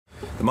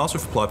The Master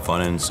of Applied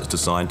Finance is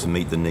designed to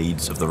meet the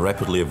needs of the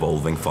rapidly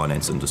evolving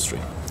finance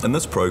industry. In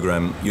this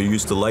program, you'll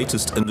use the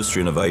latest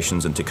industry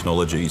innovations and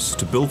technologies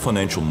to build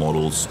financial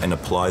models and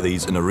apply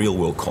these in a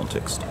real-world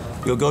context.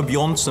 You'll go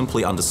beyond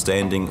simply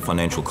understanding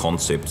financial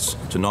concepts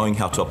to knowing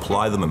how to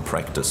apply them in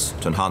practice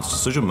to enhance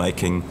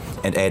decision-making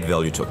and add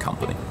value to a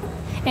company.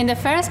 In the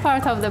first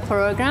part of the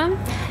program,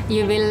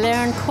 you will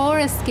learn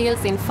core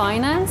skills in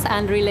finance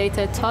and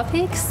related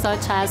topics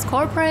such as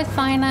corporate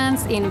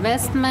finance,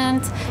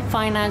 investment,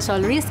 financial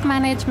risk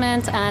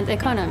management, and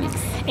economics.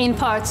 In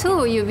part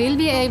 2, you will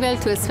be able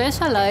to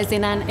specialize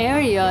in an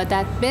area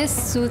that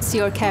best suits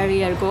your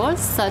career goals,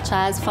 such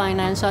as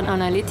financial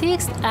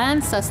analytics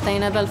and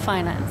sustainable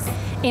finance.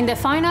 In the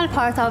final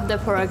part of the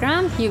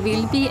program, you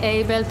will be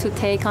able to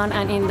take on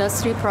an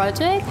industry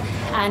project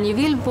and you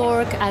will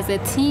work as a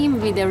team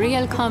with a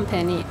real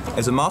company.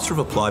 As a Master of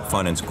Applied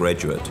Finance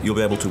graduate, you'll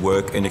be able to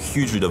work in a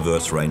hugely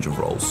diverse range of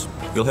roles.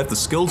 You'll have the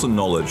skills and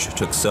knowledge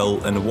to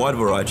excel in a wide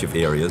variety of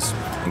areas,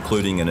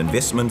 including in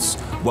investments,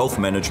 wealth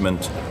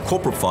management,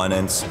 corporate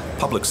finance,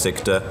 public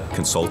sector,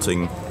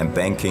 consulting, and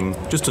banking,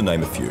 just to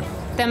name a few.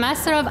 The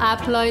Master of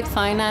Applied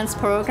Finance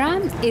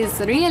program is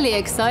really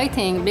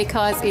exciting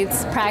because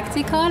it's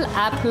practical,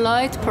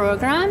 applied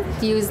program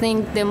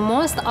using the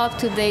most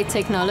up-to-date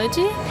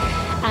technology,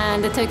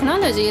 and the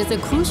technology is a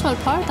crucial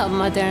part of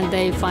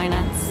modern-day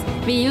finance.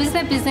 We use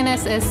the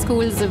business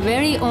school's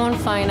very own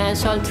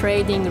financial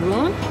trading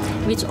room,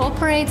 which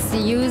operates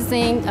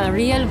using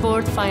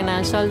real-world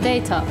financial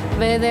data,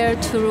 whether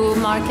through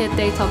market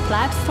data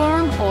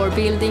platform or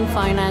building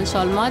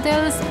financial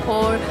models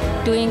or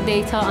doing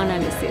data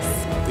analysis.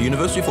 The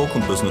University of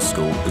Auckland Business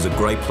School is a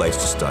great place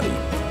to study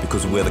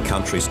because we're the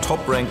country's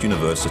top-ranked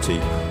university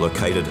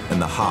located in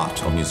the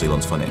heart of New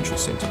Zealand's financial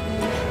centre.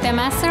 The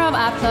Master of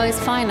Applied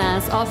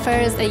Finance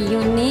offers a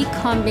unique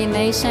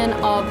combination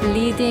of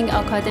leading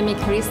academic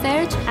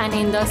research and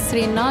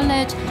industry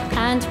knowledge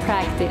and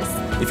practice.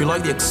 If you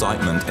like the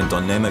excitement and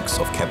dynamics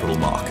of capital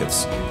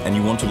markets and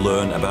you want to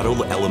learn about all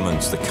the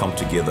elements that come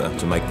together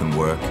to make them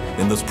work,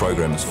 then this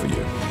program is for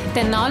you.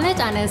 The knowledge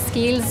and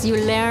skills you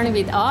learn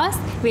with us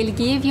will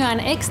give you an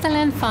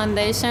excellent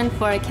foundation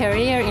for a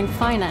career in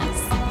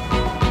finance.